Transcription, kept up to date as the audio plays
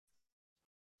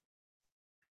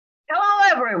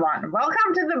everyone.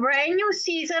 Welcome to the brand new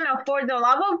season of For the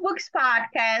Love of Books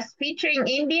podcast featuring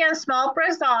indie and small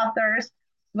press authors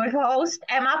with host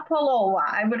Emma Polova.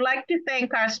 I would like to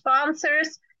thank our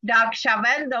sponsors, Doc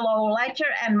Chavin, the Lowell Ledger,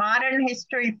 and Modern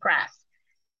History Press.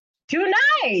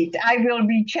 Tonight, I will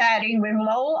be chatting with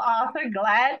Lowell author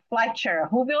Glad Fletcher,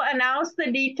 who will announce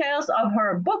the details of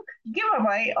her book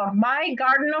giveaway of My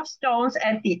Garden of Stones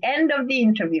at the end of the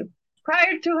interview.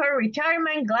 Prior to her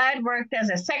retirement, Glad worked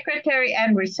as a secretary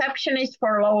and receptionist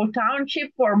for Lowell Township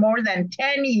for more than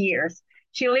 10 years.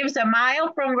 She lives a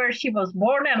mile from where she was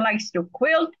born and likes to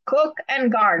quilt, cook,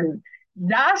 and garden.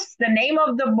 Thus, the name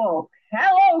of the book.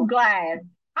 Hello, Glad.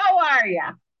 How are you?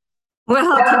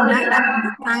 Well, tonight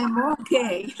I'm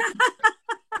okay.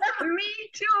 Me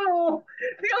too.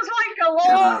 Feels like a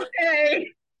long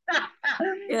day.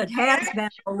 It has been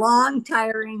a long,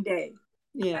 tiring day.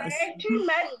 Yes. I actually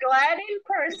met Glad in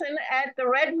person at the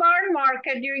Red Barn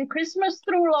Market during Christmas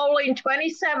through Lowell in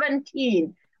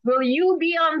 2017. Will you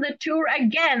be on the tour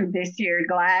again this year,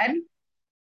 Glad?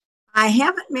 I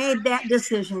haven't made that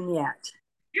decision yet.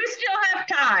 You still have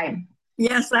time.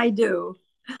 Yes, I do.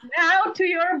 Now to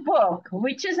your book,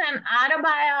 which is an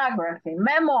autobiography,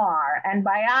 memoir, and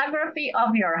biography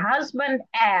of your husband,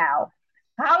 Al.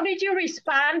 How did you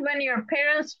respond when your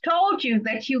parents told you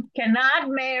that you cannot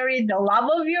marry the love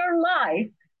of your life?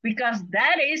 Because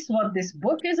that is what this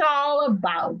book is all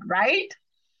about, right?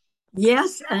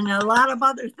 Yes, and a lot of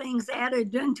other things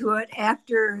added into it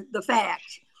after the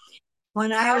fact.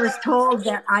 When I was told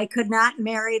that I could not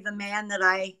marry the man that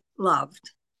I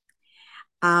loved,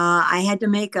 I had to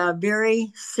make a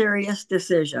very serious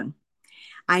decision.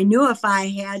 I knew if I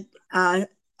had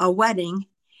a wedding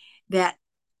that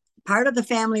part of the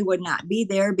family would not be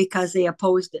there because they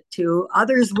opposed it too.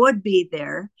 Others would be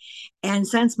there. And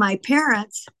since my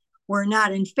parents were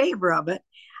not in favor of it,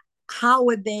 how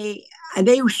would they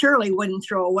surely wouldn't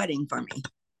throw a wedding for me.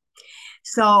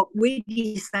 So we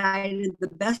decided the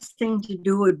best thing to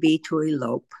do would be to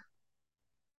elope.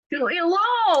 To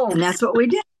elope? And that's what we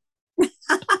did.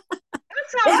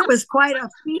 That was quite a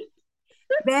feat.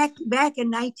 Back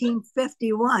in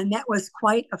 1951, that was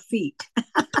quite a feat.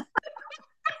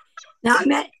 Now,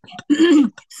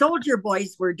 soldier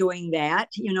boys were doing that,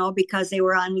 because they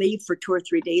were on leave for 2 or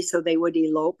 3 days, so they would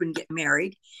elope and get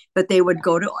married. But they would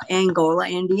go to Angola,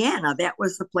 Indiana. That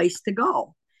was the place to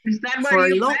go. Is that where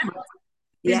you went?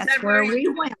 Yes, where we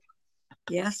went.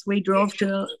 Yes, we drove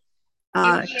to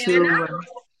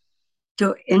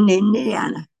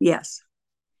Indiana. Yes.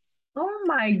 Oh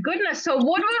my goodness. So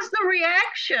what was the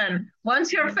reaction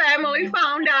once your family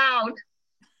found out?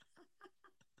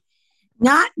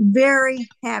 Not very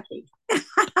happy.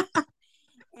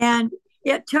 And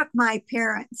it took my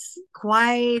parents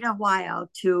quite a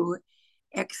while to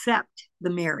accept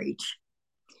the marriage.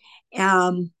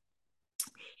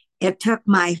 It took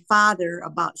my father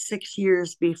about 6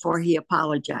 years before he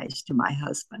apologized to my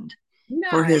husband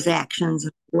for his actions,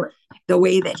 the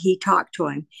way that he talked to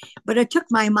him. But it took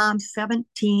my mom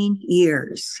 17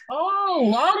 years. Oh,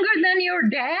 longer than your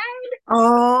dad?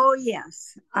 Oh,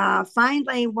 yes.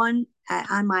 Finally, on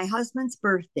my husband's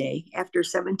birthday, after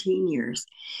 17 years,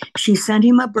 she sent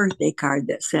him a birthday card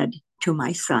that said, "To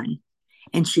my son,"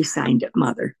 and she signed it,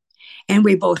 "Mother." And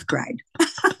we both cried.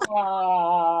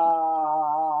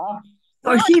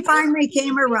 So she finally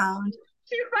came around.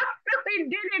 She finally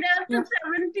did it after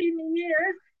 17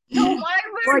 years. So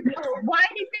why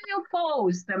did you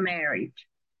oppose the marriage?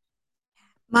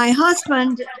 My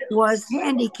husband was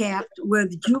handicapped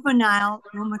with juvenile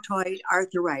rheumatoid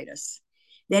arthritis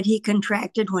that he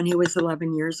contracted when he was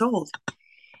 11 years old.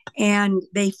 And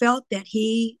they felt that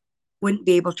he wouldn't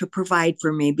be able to provide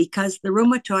for me because the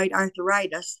rheumatoid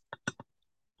arthritis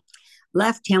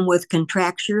left him with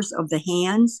contractures of the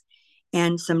hands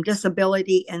and some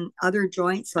disability in other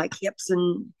joints like hips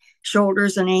and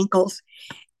shoulders and ankles.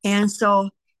 And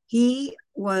so he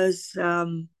was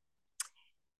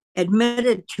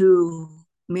admitted to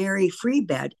Mary Free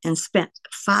Bed and spent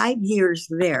 5 years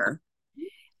there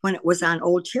when it was on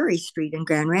Old Cherry Street in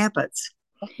Grand Rapids.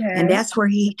 Okay. And that's where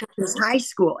he took his high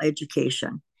school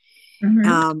education.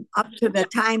 Mm-hmm. Up to the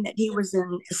time that he was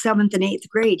in 7th and 8th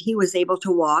grade, he was able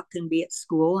to walk and be at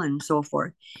school and so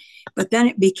forth. But then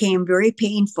it became very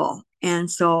painful. And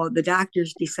so the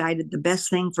doctors decided the best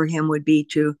thing for him would be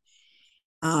to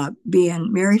be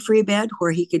in Mary Free Bed,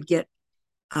 where he could get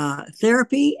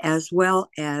therapy as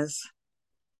well as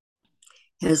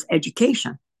his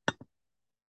education.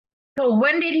 So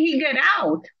when did he get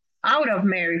out of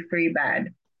Mary Free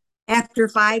Bed? After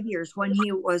 5 years, when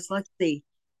he was,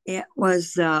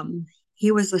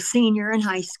 he was a senior in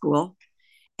high school,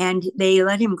 and they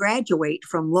let him graduate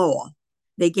from Lowell.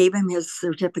 they gave him his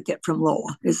certificate from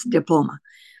Lowell, his diploma.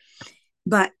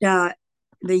 But the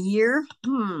year,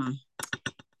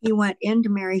 he went in to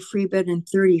marry Freebird in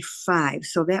 35.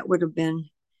 So that would have been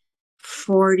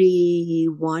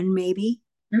 41, maybe.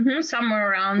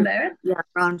 Somewhere around there. Yeah,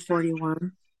 around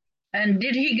 41. And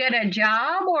did he get a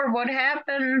job, or what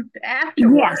happened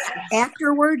afterwards? Yes.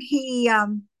 Afterward, he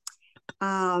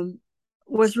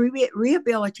was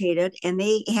rehabilitated, and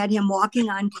they had him walking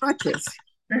on crutches.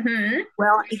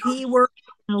 Well, he worked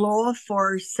in law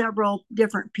for several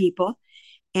different people.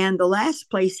 And the last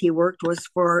place he worked was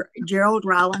for Gerald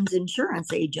Rollins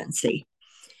Insurance Agency.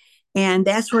 And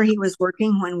that's where he was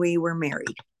working when we were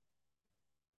married.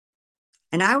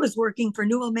 And I was working for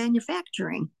Newell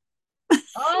Manufacturing.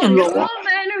 Oh, Newell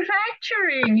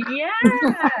Manufacturing,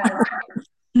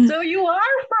 yeah. So you are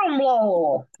from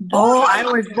Lowell. Oh, I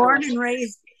was born and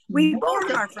raised. We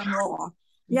both are from Lowell.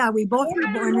 Yeah, we both were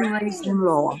born and raised in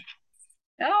Lowell.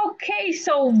 Okay,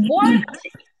 so what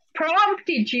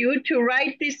prompted you to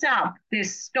write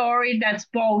this story that's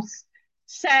both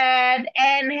sad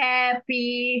and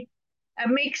happy, a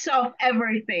mix of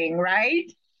everything,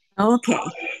 right? Okay.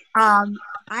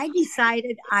 I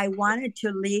decided I wanted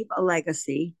to leave a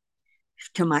legacy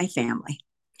to my family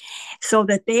so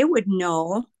that they would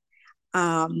know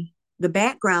the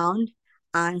background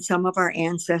on some of our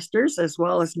ancestors, as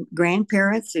well as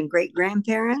grandparents and great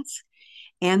grandparents,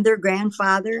 and their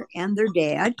grandfather and their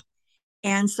dad.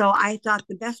 And so I thought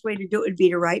the best way to do it would be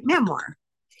to write memoir.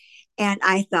 And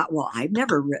I thought, well, I've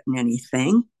never written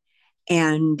anything.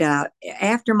 And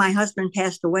after my husband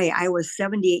passed away, I was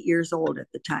 78 years old at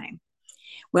the time.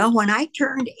 Well, when I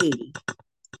turned 80,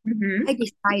 I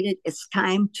decided it's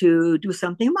time to do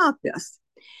something about this.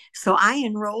 So I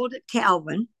enrolled at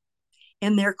Calvin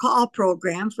in their call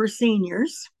program for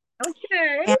seniors.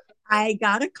 Okay. And I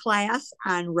got a class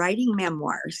on writing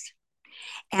memoirs.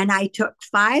 And I took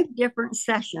 5 different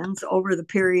sessions over the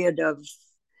period of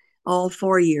all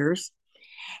 4 years.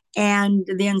 And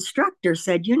the instructor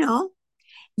said,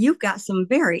 you've got some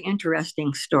very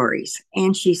interesting stories.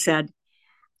 And she said,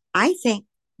 I think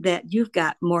that you've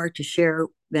got more to share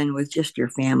than with just your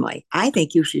family. I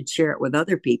think you should share it with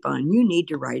other people, and you need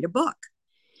to write a book.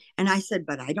 And I said,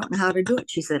 but I don't know how to do it.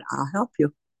 She said, I'll help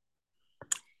you.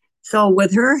 So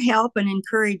with her help and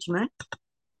encouragement,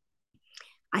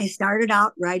 I started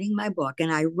out writing my book.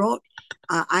 And I wrote,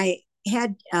 I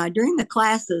had, during the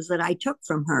classes that I took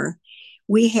from her,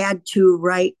 we had to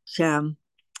write a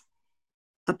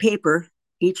paper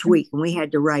each week. And we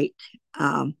had to write,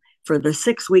 for the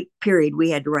 6-week period, we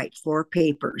had to write 4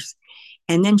 papers.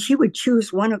 And then she would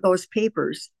choose one of those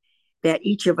papers that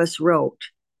each of us wrote.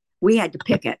 We had to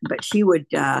pick it, but she would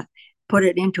put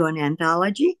it into an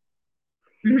anthology.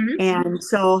 And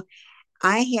so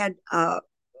I had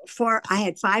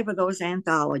 5 of those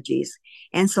anthologies.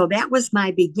 And so that was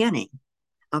my beginning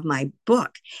of my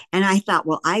book. And I thought,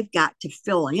 well, I've got to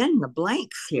fill in the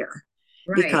blanks here,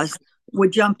 because we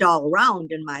jumped all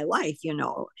around in my life,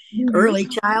 early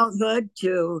childhood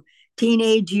to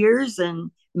teenage years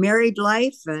and married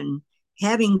life and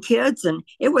having kids. And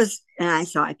I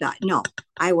thought, no,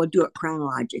 I will do it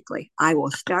chronologically. I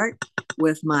will start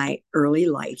with my early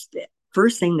life, the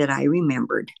first thing that I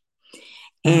remembered.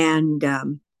 And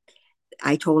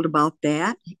I told about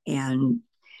that. And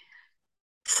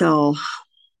so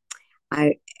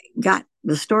I got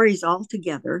the stories all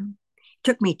together. It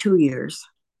took me 2 years.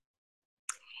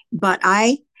 But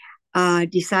I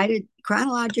decided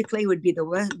chronologically would be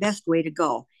the best way to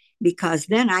go, because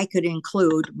then I could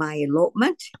include my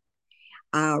elopement,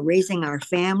 raising our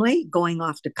family, going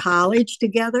off to college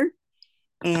together,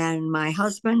 and my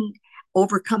husband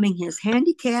overcoming his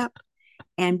handicap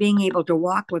and being able to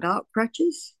walk without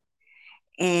crutches.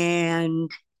 And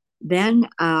then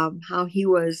how he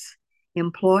was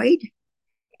employed.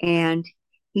 And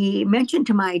he mentioned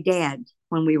to my dad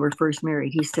when we were first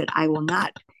married, he said, I will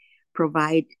not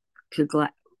provide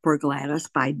for Gladys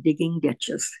by digging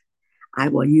ditches. I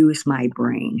will use my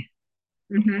brain.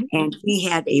 And he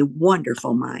had a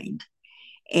wonderful mind.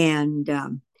 And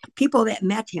people that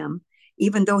met him,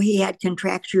 even though he had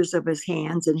contractures of his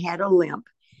hands and had a limp,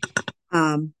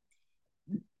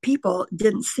 people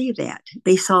didn't see that.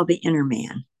 They saw the inner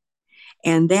man.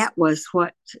 And that was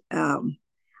what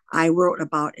I wrote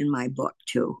about in my book,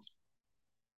 too.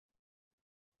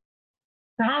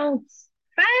 Sounds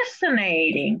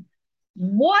fascinating.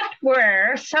 What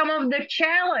were some of the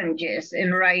challenges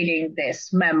in writing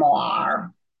this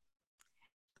memoir?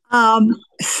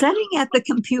 Sitting at the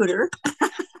computer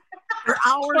for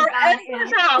hours on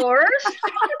end.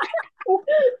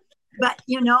 But,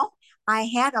 I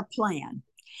had a plan.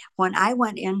 When I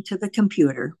went into the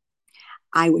computer,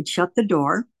 I would shut the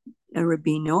door. There would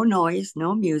be no noise,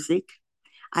 no music.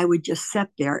 I would just sit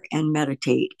there and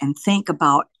meditate and think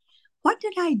about, what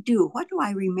did I do? What do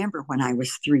I remember when I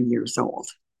was 3 years old?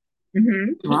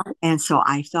 Mm-hmm. And so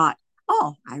I thought,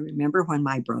 oh, I remember when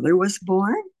my brother was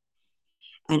born.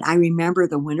 And I remember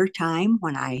the winter time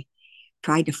when I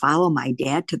tried to follow my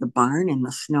dad to the barn in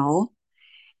the snow,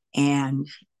 and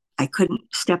I couldn't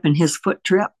step in his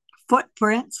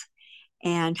footprints,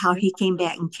 and how he came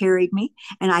back and carried me.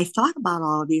 And I thought about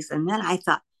all of these, and then I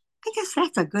thought, I guess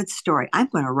that's a good story. I'm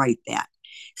going to write that.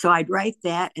 So I'd write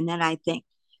that, and then I think,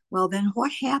 well, then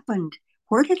what happened?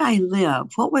 Where did I live?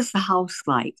 What was the house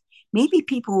like? Maybe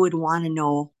people would want to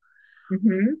know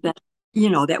Mm-hmm. that,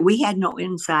 that we had no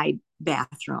inside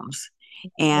bathrooms,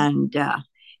 and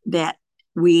that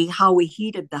how we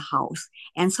heated the house.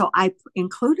 And so I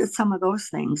included some of those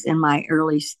things in my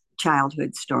early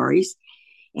childhood stories.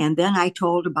 And then I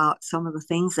told about some of the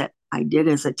things that I did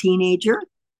as a teenager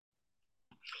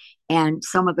and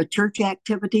some of the church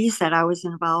activities that I was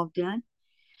involved in.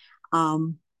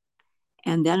 Um,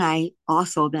 and then I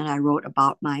wrote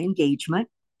about my engagement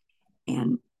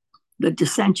and the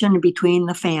dissension between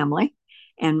the family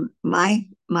and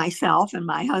myself and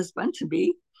my husband to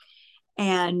be,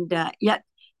 and yet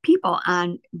people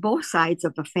on both sides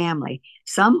of the family.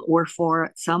 Some were for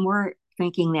it, some were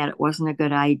thinking that it wasn't a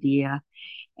good idea,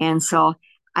 and so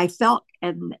I felt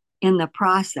in the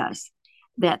process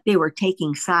that they were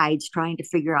taking sides, trying to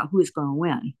figure out who's going to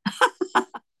win. It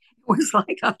was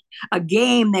like a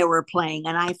game they were playing,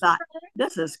 and I thought,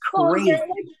 this is crazy. Okay.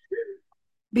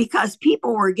 Because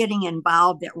people were getting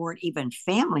involved that weren't even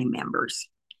family members.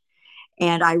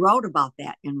 And I wrote about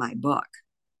that in my book.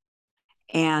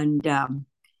 And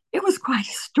it was quite a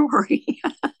story.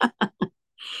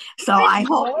 So I It's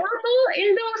hope. horrible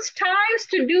in those times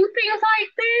to do things like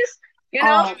this. You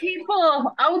know, Oh,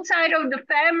 people outside of the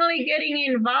family getting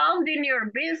involved in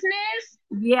your business.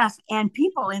 yes. And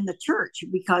people in the church,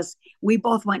 because we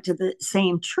both went to the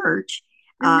same church.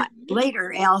 Mm-hmm.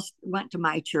 Later, Al went to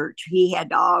my church. He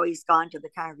had always gone to the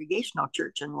Congregational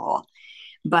Church in Lowell.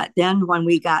 But then when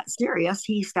we got serious,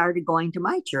 he started going to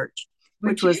my church,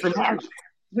 which Which was is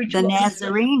which the was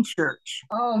Nazarene Church.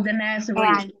 oh, the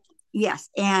Nazarene. And yes,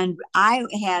 and I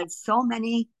had so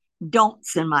many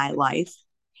don'ts in my life.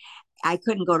 I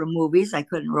couldn't go to movies. I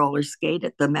couldn't roller skate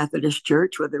at the Methodist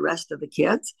church with the rest of the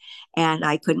kids. And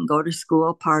I couldn't go to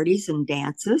school parties and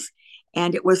dances.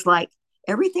 And it was like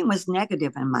everything was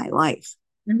negative in my life.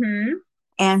 Mm-hmm.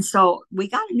 And so we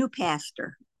got a new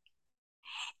pastor,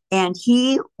 and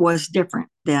he was different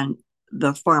than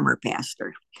the former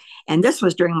pastor. And this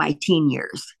was during my teen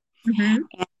years. Mm-hmm.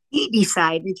 And he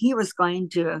decided he was going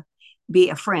to be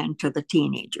a friend to the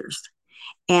teenagers.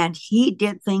 And he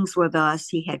did things with us.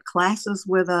 He had classes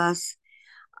with us,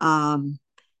 um,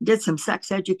 did some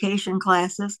sex education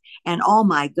classes. And oh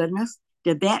my goodness,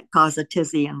 did that cause a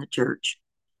tizzy in the church?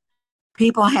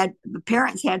 The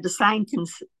parents had to sign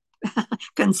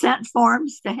consent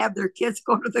forms to have their kids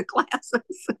go to the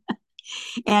classes.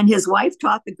 And his wife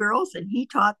taught the girls and he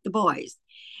taught the boys.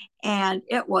 And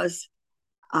it was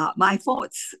my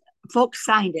folks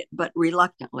signed it, but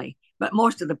reluctantly. But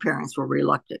most of the parents were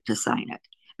reluctant to sign it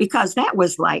because that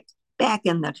was like back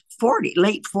in the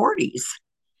late 40s.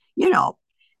 You know,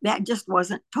 that just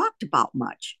wasn't talked about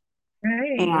much.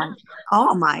 Right. And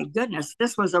oh my goodness,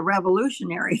 this was a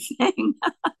revolutionary thing.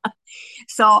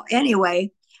 So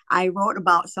anyway, I wrote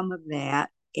about some of that,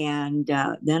 and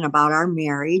then about our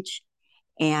marriage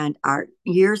and our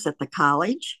years at the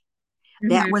college.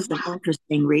 That Mm-hmm. was an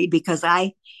interesting read because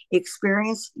I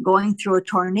experienced going through a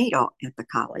tornado at the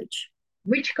college.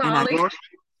 Which And I college? wrote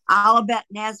Olivet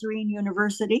Nazarene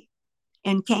University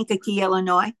in Kankakee,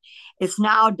 Illinois. It's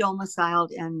now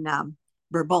domiciled in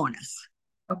Bourbonnais.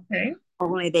 Okay.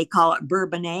 Only they call it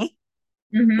Bourbonnais.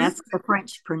 Mm-hmm. That's the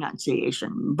French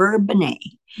pronunciation, Bourbonnais.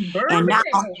 And now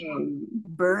Bourbon.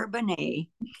 Bourbonnais.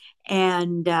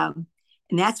 And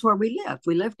that's where we lived.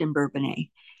 We lived in Bourbonnais.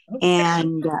 Okay.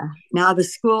 And now the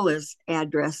school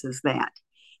address is that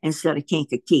instead of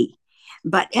Kankakee.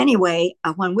 But anyway,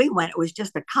 when we went, it was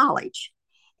just a college.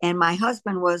 And my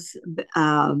husband was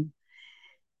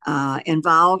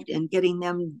involved in getting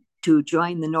them to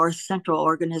join the North Central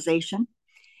organization.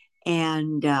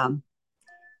 And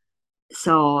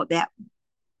so that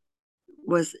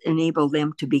was enabled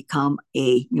them to become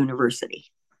a university.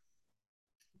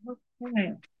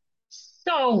 Okay.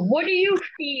 So, what do you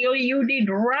feel you did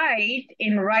right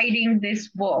in writing this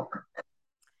book?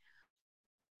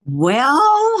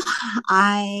 Well,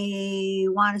 I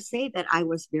want to say that I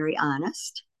was very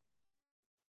honest.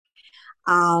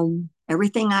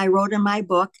 Everything I wrote in my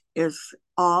book is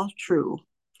all true.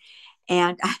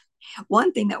 And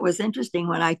one thing that was interesting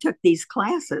when I took these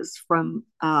classes from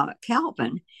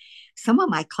Calvin, some of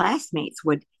my classmates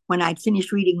would, when I'd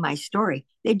finished reading my story,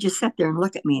 they'd just sit there and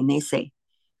look at me and they say,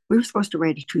 "We were supposed to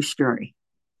write a true story.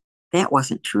 That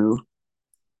wasn't true.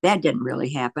 That didn't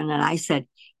really happen." And I said,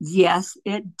 "Yes,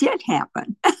 it did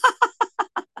happen."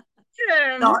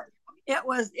 So it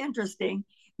was interesting,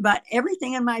 but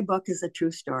everything in my book is a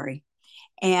true story.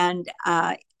 And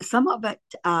some of it,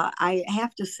 I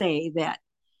have to say that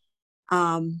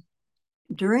um,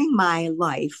 during my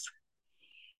life,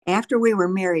 after we were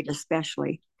married,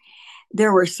 especially,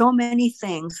 there were so many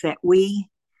things that we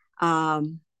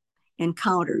um,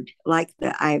 encountered. Like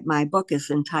my book is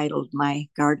entitled "My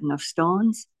Garden of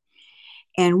Stones,"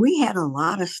 and we had a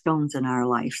lot of stones in our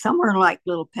life. Some were like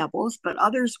little pebbles, but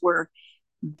others were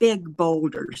big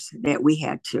boulders that we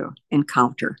had to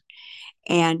encounter.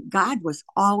 And God was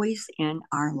always in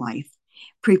our life,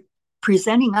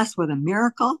 presenting us with a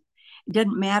miracle. It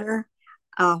didn't matter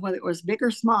whether it was big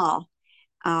or small.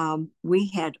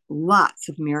 We had lots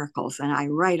of miracles, and I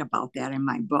write about that in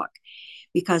my book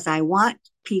because I want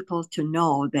people to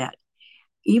know that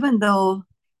even though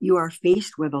you are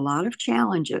faced with a lot of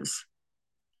challenges,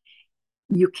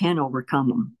 you can overcome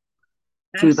them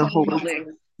through the whole,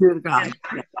 through God.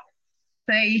 Yeah.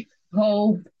 Faith,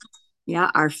 hope.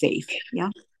 Yeah, our faith. Yeah.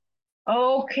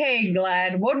 Okay,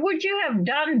 Glad. What would you have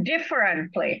done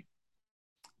differently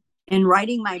in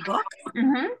writing my book?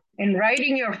 In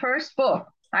writing your first book.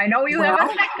 I know you have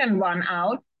a second one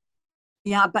out.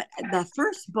 Yeah, but the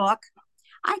first book,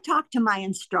 I talked to my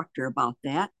instructor about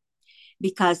that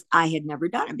because I had never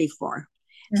done it before.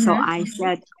 So I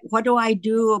said, "What do I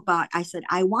do about?" I said,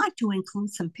 "I want to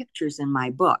include some pictures in my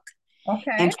book."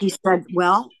 Okay. And she said,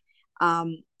 "Well,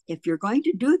 if you're going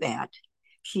to do that,"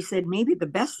 she said, "maybe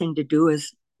the best thing to do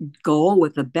is go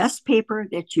with the best paper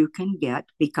that you can get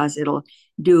because it'll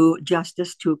do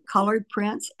justice to colored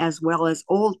prints as well as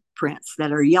old prints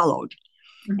that are yellowed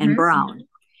and brown."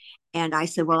 And I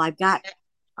said, "Well, I've got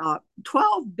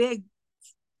 12 big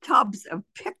tubs of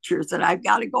pictures that I've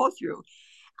got to go through."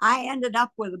 I ended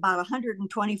up with about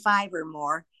 125 or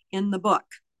more in the book,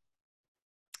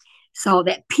 so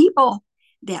that people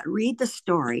that read the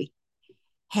story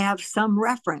have some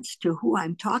reference to who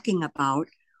I'm talking about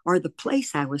or the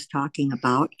place I was talking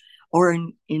about. Or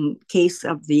in case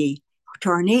of the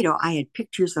tornado, I had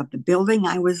pictures of the building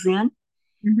I was in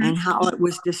and how it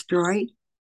was destroyed.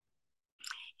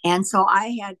 And so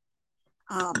I had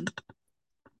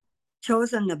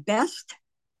chosen the best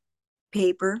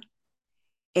paper,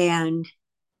 and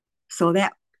so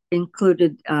that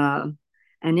included an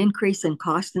increase in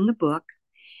cost in the book.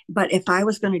 But if I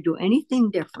was going to do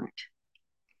anything different,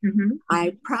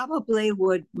 I probably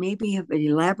would maybe have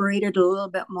elaborated a little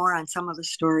bit more on some of the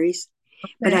stories,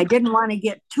 but I didn't want to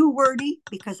get too wordy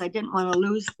because I didn't want to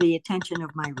lose the attention of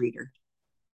my reader.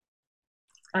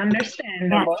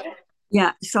 Understandable.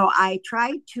 Yeah, so I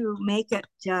tried to make it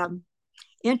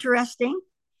interesting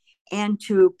and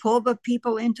to pull the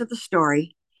people into the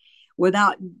story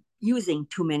without using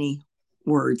too many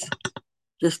words.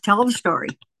 Just tell the story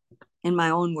in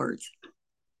my own words.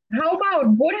 How about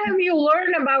what have you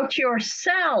learned about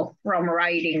yourself from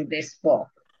writing this book?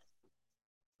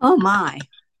 Oh my.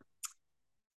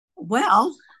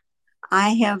 Well, I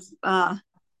have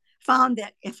found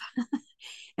that if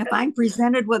I'm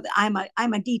presented with, I'm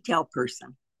a detail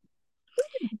person,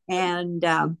 and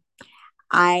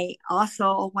I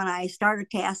also, when I start a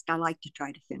task, I like to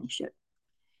try to finish it,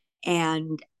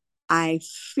 and I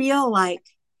feel like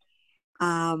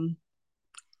I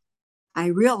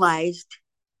realized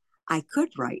I could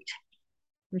write,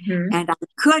 and I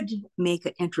could make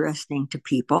it interesting to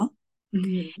people,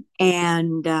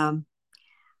 and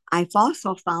I've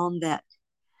also found that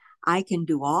I can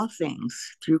do all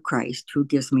things through Christ who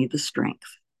gives me the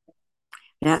strength.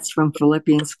 That's from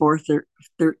Philippians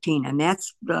 4:13. And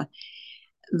that's the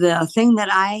thing that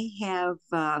I have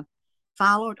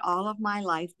followed all of my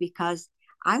life because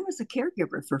I was a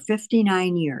caregiver for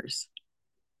 59 years.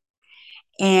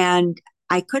 And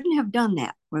I couldn't have done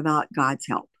that without God's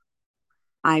help.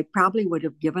 I probably would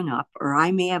have given up, or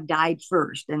I may have died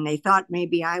first, and they thought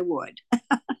maybe I would.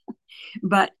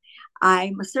 But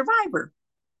I'm a survivor.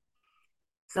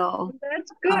 So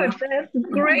that's good. That's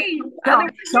great.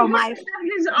 So my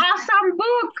this awesome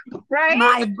book, right?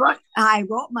 My book, I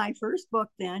wrote my first book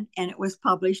then, and it was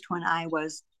published when I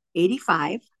was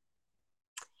 85.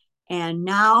 And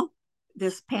now,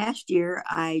 this past year,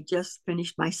 I just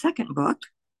finished my second book.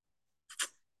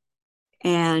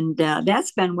 And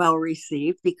that's been well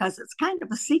received because it's kind of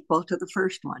a sequel to the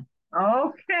first one.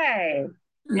 Okay.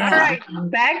 All Yeah. right,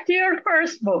 back to your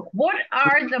first book. What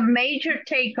are the major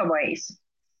takeaways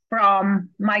from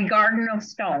My Garden of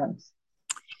Stones?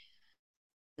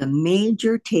 The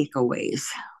major takeaways.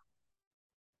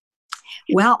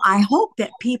 Well, I hope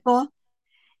that people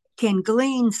can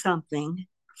glean something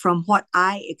from what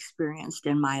I experienced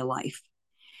in my life.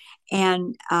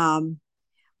 And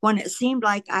when it seemed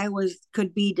like I was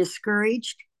could be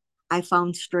discouraged, I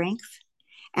found strength.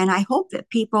 And I hope that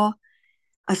people,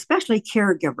 especially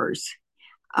caregivers,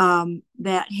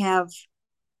 that have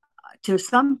to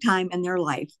some time in their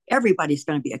life, everybody's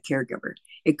going to be a caregiver.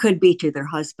 It could be to their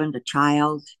husband, a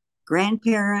child,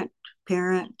 grandparent,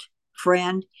 parent,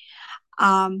 friend,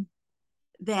 um,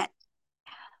 that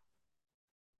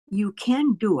you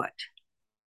can do it,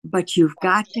 but you've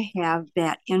got to have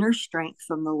that inner strength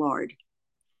from the Lord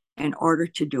in order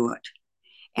to do it.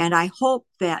 And I hope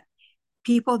that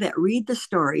people that read the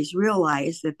stories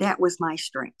realize that that was my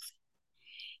strength.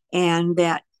 And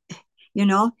that,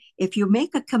 if you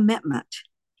make a commitment,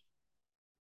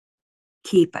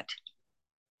 keep it.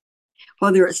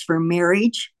 Whether it's for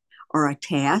marriage or a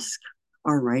task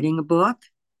or writing a book,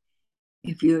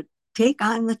 if you take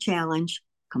on the challenge,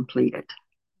 complete it.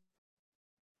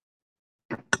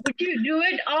 Would you do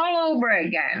it all over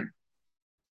again?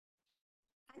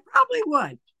 I probably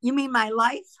would. You mean my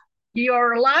life?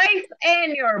 Your life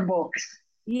and your books.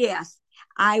 Yes,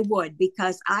 I would,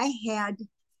 because I had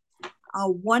a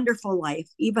wonderful life,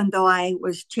 even though it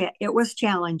was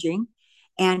challenging.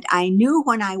 And I knew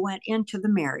when I went into the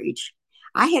marriage,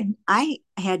 I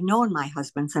had known my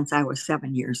husband since I was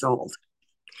 7 years old.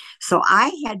 So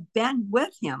I had been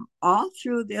with him all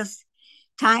through this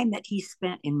time that he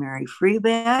spent in Mary Free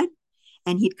Bed,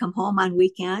 and he'd come home on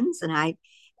weekends, and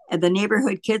the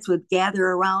neighborhood kids would gather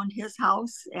around his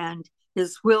house and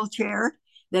his wheelchair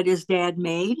that his dad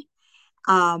made,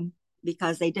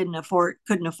 because they couldn't afford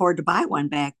to buy one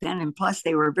back then, and plus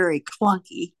they were very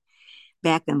clunky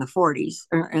back in the 40s,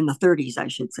 or in the 30s, I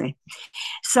should say.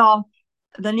 So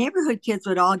the neighborhood kids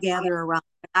would all gather around.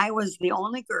 I was the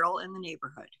only girl in the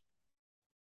neighborhood.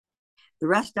 The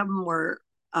rest of them were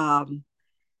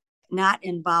not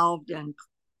involved in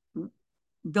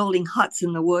building huts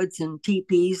in the woods and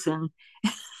teepees and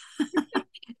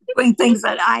doing things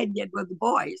that I did with the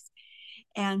boys.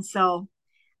 And so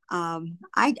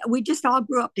we just all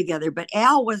grew up together. But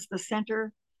Al was the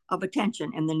center of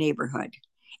attention in the neighborhood.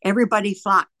 Everybody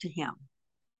flocked to him,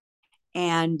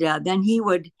 and then he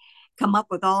would come up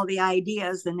with all the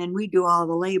ideas, and then we do all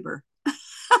the labor. So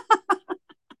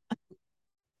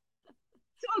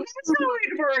that's how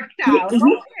it worked out.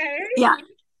 Okay. Yeah,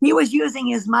 he was using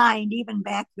his mind even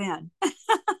back then.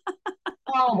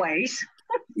 Always.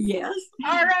 Yes.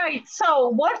 All right. So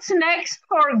what's next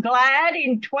for GLAAD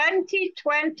in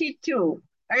 2022?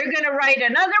 Are you going to write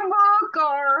another book,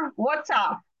 or what's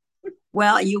up?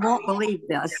 Well, you won't believe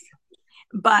this,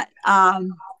 but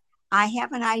I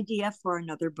have an idea for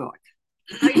another book.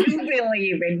 I do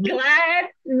believe it. GLAAD,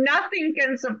 nothing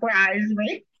can surprise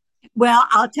me. Well,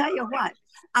 I'll tell you what.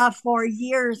 For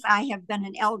years, I have been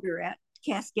an elder at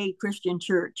Cascade Christian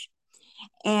Church,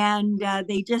 and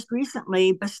they just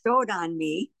recently bestowed on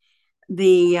me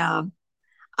the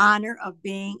honor of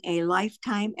being a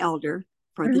lifetime elder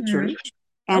for the church.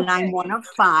 And okay. I'm one of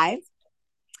 5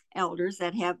 elders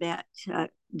that have that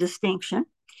distinction.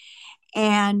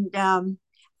 And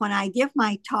when I give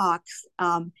my talks,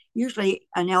 usually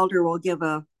an elder will give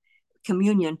a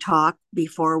communion talk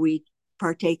before we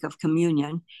partake of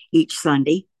communion each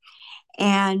Sunday.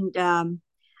 And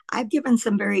I've given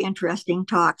some very interesting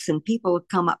talks, and people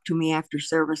come up to me after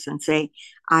service and say,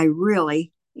 I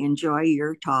really enjoy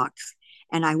your talks.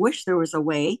 And I wish there was a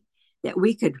way that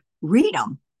we could read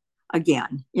them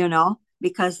again,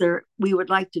 because we would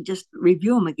like to just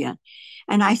review them again.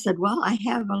 And I said, well, I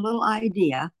have a little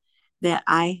idea that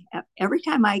every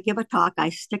time I give a talk,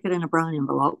 I stick it in a brown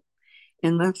envelope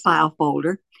in the file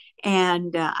folder.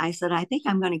 And I said, I think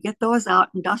I'm going to get those out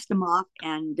and dust them off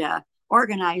and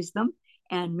organize them,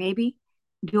 and maybe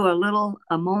do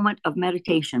a moment of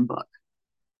meditation book.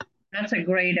 That's a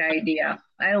great idea.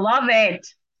 I love it.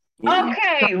 Yeah.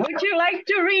 Okay, would you like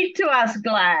to read to us,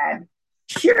 GLAAD?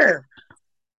 Sure.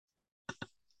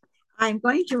 I'm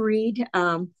going to read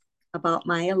about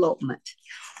my elopement,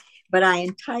 but I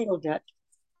entitled it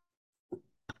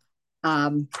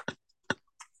The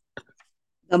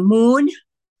Moon.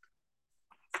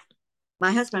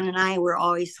 My husband and I were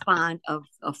always fond of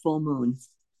a full moon.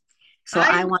 So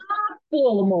I want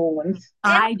full moons.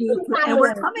 I do. And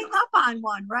we're coming up on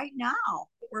one right now.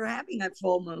 We're having a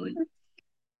full moon.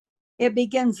 It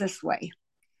begins this way.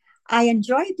 I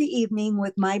enjoyed the evening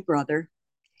with my brother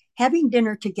having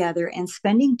dinner together and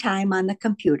spending time on the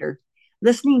computer,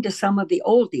 listening to some of the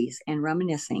oldies and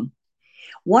reminiscing.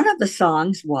 One of the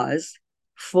songs was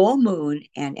Full Moon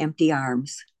and Empty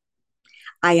Arms.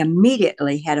 I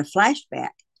immediately had a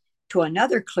flashback to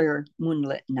another clear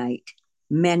moonlit night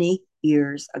many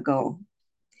years ago.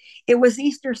 It was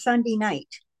Easter Sunday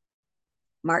night,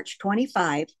 March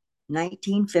 25,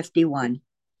 1951.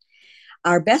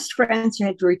 Our best friends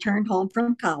had returned home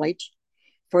from college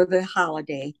for the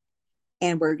holiday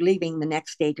and were leaving the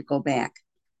next day to go back.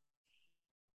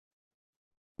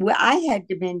 Well, I had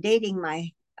been dating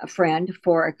my friend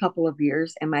for a couple of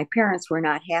years, and my parents were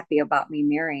not happy about me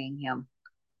marrying him.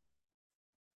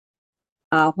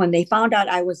 When they found out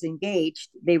I was engaged,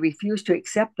 they refused to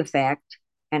accept the fact,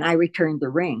 and I returned the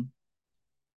ring.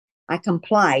 I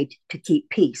complied to keep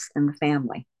peace in the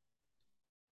family.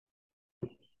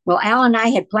 Well, Al and I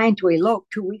had planned to elope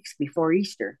 2 weeks before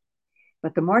Easter,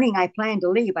 but the morning I planned to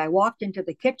leave, I walked into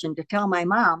the kitchen to tell my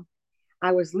mom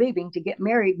I was leaving to get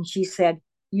married, and she said,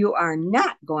 "You are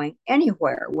not going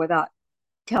anywhere without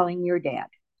telling your dad."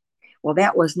 Well,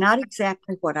 that was not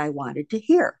exactly what I wanted to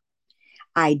hear.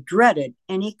 I dreaded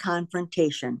any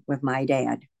confrontation with my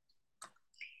dad.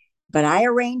 But I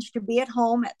arranged to be at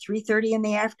home at 3:30 in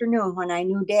the afternoon when I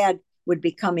knew Dad would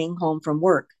be coming home from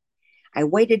work. I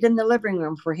waited in the living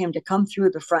room for him to come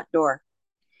through the front door.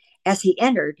 As he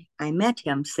entered, I met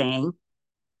him saying,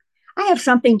 "I have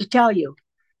something to tell you.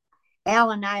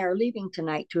 Al and I are leaving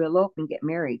tonight to elope and get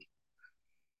married."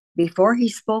 Before he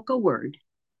spoke a word,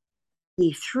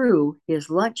 he threw his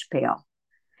lunch pail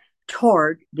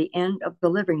toward the end of the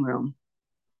living room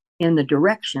in the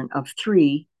direction of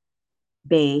 3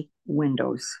 bay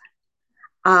windows.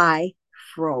 I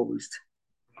froze.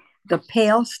 The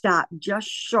pail stopped just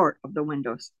short of the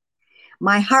windows.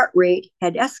 My heart rate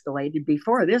had escalated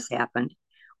before this happened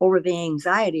over the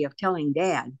anxiety of telling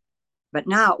Dad, but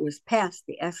now it was past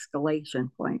the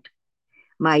escalation point.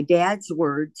 My dad's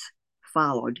words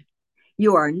followed.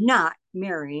 "You are not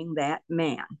marrying that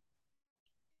man."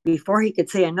 Before he could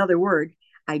say another word,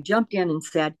 I jumped in and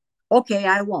said, "Okay,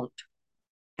 I won't."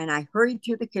 And I hurried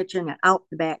through the kitchen and out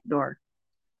the back door.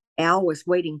 Al was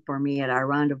waiting for me at our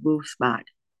rendezvous spot.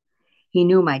 He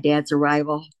knew my dad's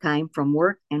arrival time from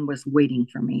work and was waiting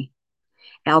for me.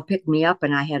 Al picked me up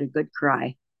and I had a good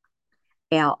cry.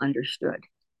 Al understood,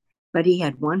 but he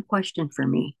had one question for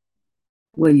me.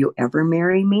 "Will you ever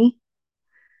marry me?"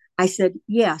 I said,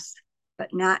 "Yes,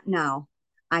 but not now.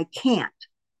 I can't,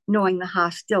 knowing the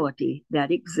hostility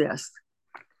that exists."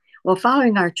 Well,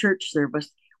 following our church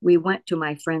service, we went to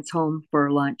my friend's home for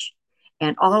lunch,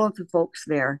 and all of the folks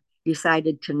there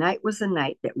decided tonight was the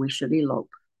night that we should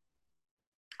elope.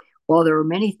 Well, there were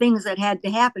many things that had to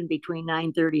happen between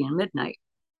 9:30 and midnight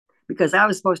because I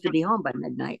was supposed to be home by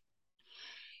midnight.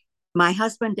 My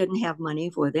husband didn't have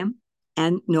money with him,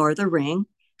 and nor the ring,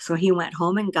 so he went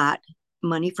home and got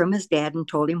money from his dad and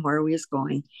told him where he was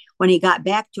going. When he got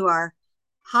back to our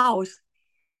house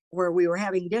where we were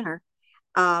having dinner,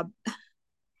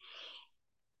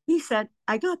 he said,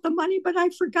 "I got the money, but I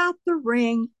forgot the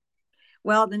ring."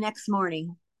 Well, the next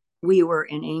morning, we were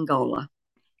in Angola,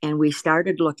 and we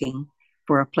started looking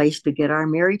for a place to get our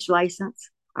marriage license,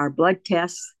 our blood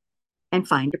tests, and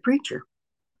find a preacher.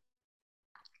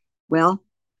 Well,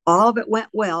 all of it went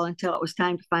well until it was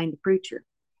time to find the preacher.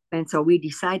 And so we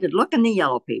decided, look in the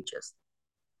yellow pages.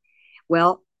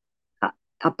 Well,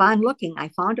 upon looking, I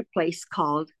found a place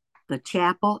called the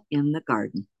Chapel in the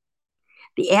Garden.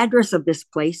 The address of this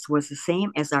place was the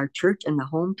same as our church in the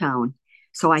hometown,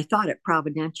 so I thought it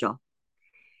providential.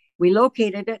 We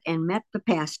located it and met the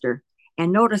pastor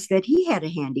and noticed that he had a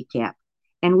handicap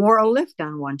and wore a lift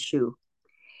on one shoe.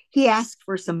 He asked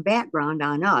for some background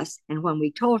on us, and when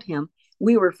we told him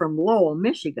we were from Lowell,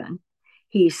 Michigan,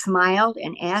 he smiled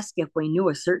and asked if we knew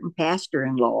a certain pastor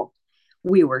in Lowell.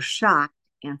 We were shocked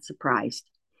and surprised.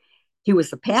 He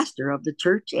was the pastor of the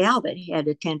church Al that had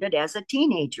attended as a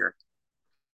teenager.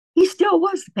 He still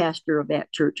was the pastor of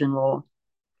that church in Lowell.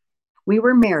 We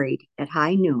were married at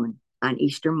high noon on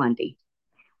Easter Monday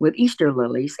with Easter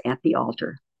lilies at the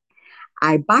altar.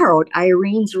 I borrowed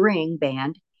Irene's ring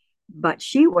band, but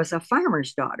she was a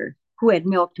farmer's daughter who had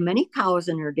milked many cows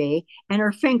in her day, and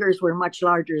her fingers were much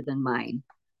larger than mine.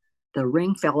 The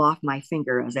ring fell off my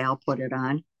finger as Al put it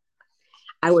on.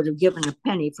 I would have given a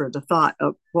penny for the thought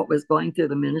of what was going through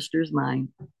the minister's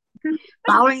mind.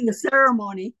 Following the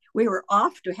ceremony, we were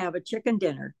off to have a chicken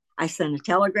dinner. I sent a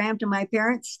telegram to my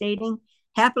parents stating,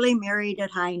 "Happily married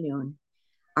at high noon."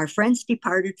 Our friends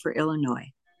departed for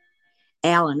Illinois.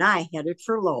 Al and I headed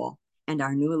for Lowell and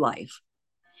our new life.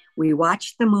 We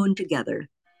watched the moon together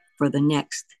for the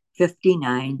next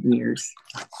 59 years.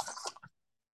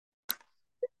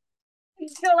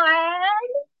 Glad.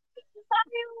 I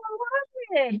love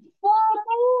it. Full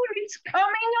moon is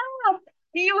coming up.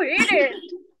 You hit it.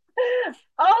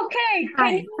 Okay,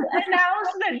 can you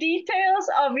announce the details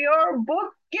of your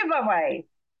book giveaway?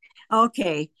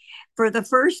 Okay, for the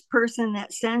first person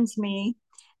that sends me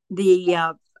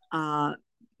the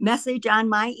message on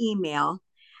my email,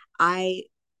 I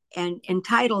and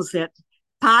entitles it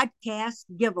podcast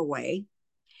giveaway,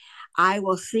 I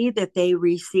will see that they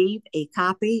receive a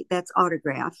copy that's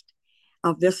autographed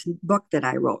of this book that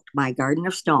I wrote, My Garden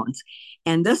of Stones.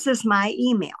 And this is my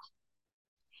email.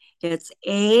 It's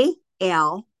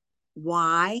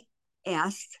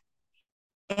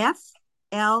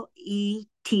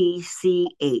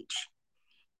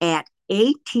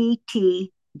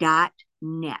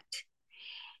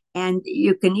And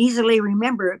you can easily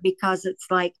remember it because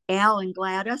it's like Al and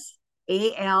Gladys,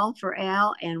 AL for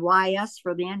Al and YS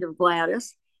for the end of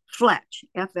Gladys, Fletch,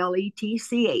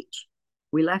 FLETCH.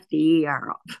 We left the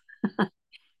ER off.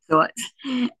 So it's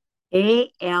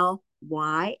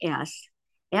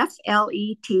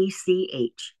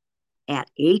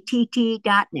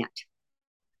ALYSFLETCH@att.net.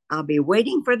 I'll be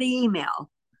waiting for the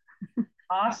email.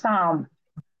 Awesome.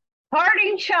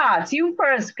 Parting shots. You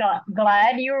first,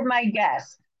 Glad. You're my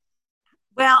guest.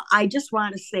 Well, I just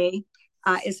want to say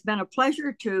it's been a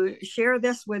pleasure to share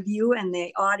this with you and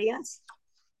the audience.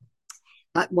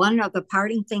 But one of the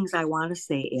parting things I want to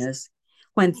say is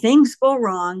when things go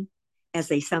wrong, as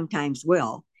they sometimes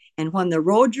will, and when the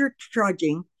road you're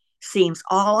trudging seems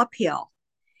all uphill,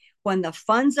 when the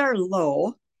funds are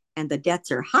low and the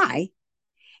debts are high,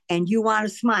 and you want to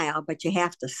smile, but you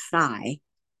have to sigh,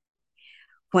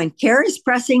 when care is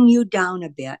pressing you down a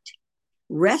bit,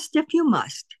 rest if you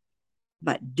must,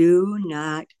 but do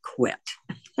not quit.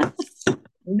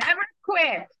 Never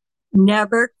quit.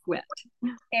 Never quit.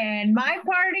 And my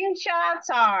parting shots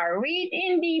are read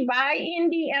indie, buy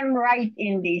indie, and write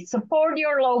indie. Support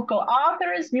your local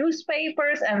authors,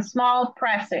 newspapers, and small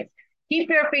presses. Keep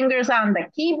your fingers on the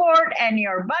keyboard and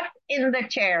your butt in the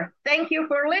chair. Thank you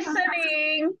for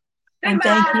listening. And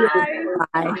Goodbye.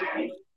 thank you. Bye.